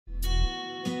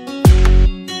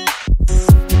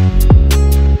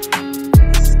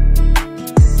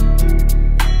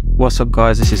What's up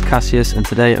guys, this is Cassius and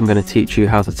today I'm going to teach you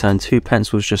how to turn two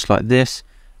pencils just like this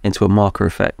into a marker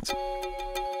effect.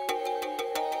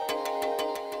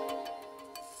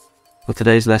 For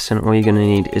today's lesson, all you're going to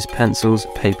need is pencils,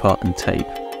 paper and tape.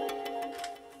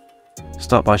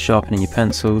 Start by sharpening your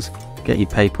pencils, get your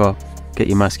paper, get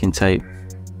your masking tape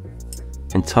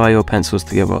and tie your pencils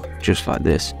together just like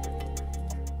this.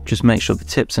 Just make sure the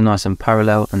tips are nice and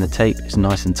parallel and the tape is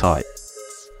nice and tight.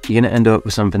 You're going to end up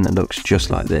with something that looks just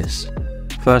like this.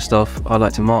 First off, I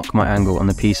like to mark my angle on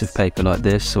the piece of paper like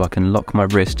this so I can lock my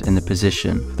wrist in the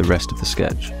position for the rest of the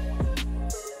sketch.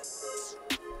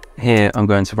 Here I'm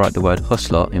going to write the word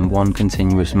hustler in one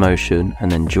continuous motion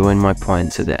and then join my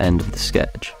points at the end of the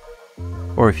sketch.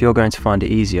 Or if you're going to find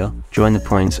it easier, join the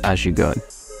points as you go,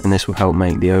 and this will help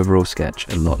make the overall sketch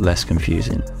a lot less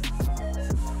confusing.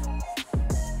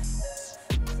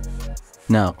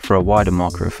 Now for a wider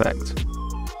marker effect.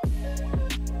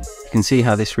 You can see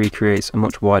how this recreates a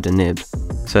much wider nib,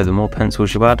 so the more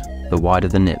pencils you add, the wider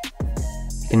the nib.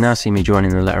 You can now see me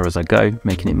joining the letter as I go,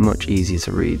 making it much easier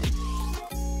to read.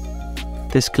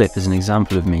 This clip is an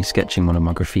example of me sketching one of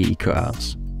my graffiti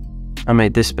cutouts. I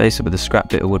made this spacer with a scrap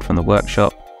bit of wood from the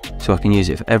workshop, so I can use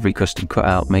it for every custom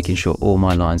cutout, making sure all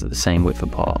my lines are the same width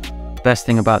apart. Best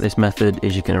thing about this method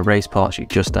is you can erase parts you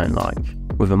just don't like.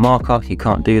 With a marker you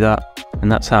can't do that,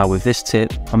 and that's how with this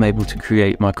tip I'm able to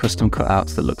create my custom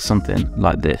cutouts that look something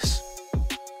like this.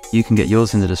 You can get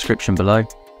yours in the description below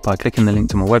by clicking the link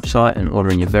to my website and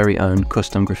ordering your very own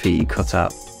custom graffiti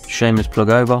cutout. Shameless plug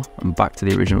over and back to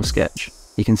the original sketch.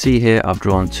 You can see here I've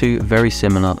drawn two very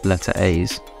similar letter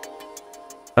A's.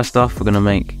 First off, we're going to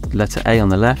make letter A on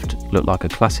the left look like a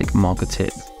classic marker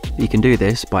tip. You can do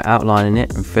this by outlining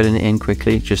it and filling it in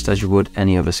quickly just as you would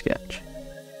any other sketch.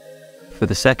 For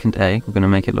the second A, we're going to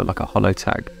make it look like a hollow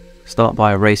tag. Start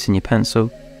by erasing your pencil,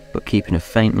 but keeping a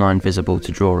faint line visible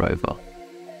to draw over.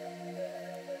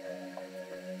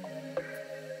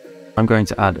 I'm going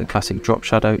to add a classic drop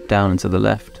shadow down and to the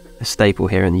left, a staple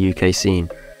here in the UK scene.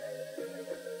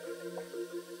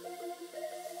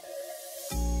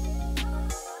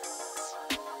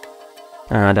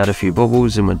 And add a few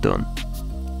bubbles and we're done.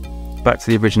 Back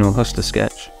to the original hustler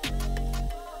sketch.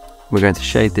 We're going to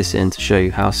shade this in to show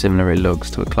you how similar it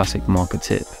looks to a classic marker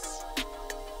tip.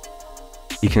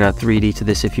 You can add 3D to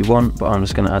this if you want, but I'm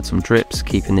just going to add some drips,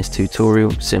 keeping this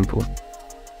tutorial simple.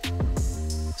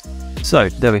 So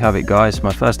there we have it guys,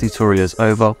 my first tutorial is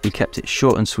over. We kept it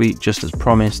short and sweet just as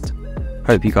promised.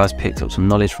 Hope you guys picked up some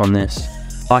knowledge from this.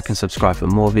 Like and subscribe for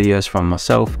more videos from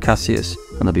myself, Cassius,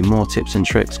 and there'll be more tips and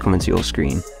tricks coming to your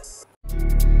screen.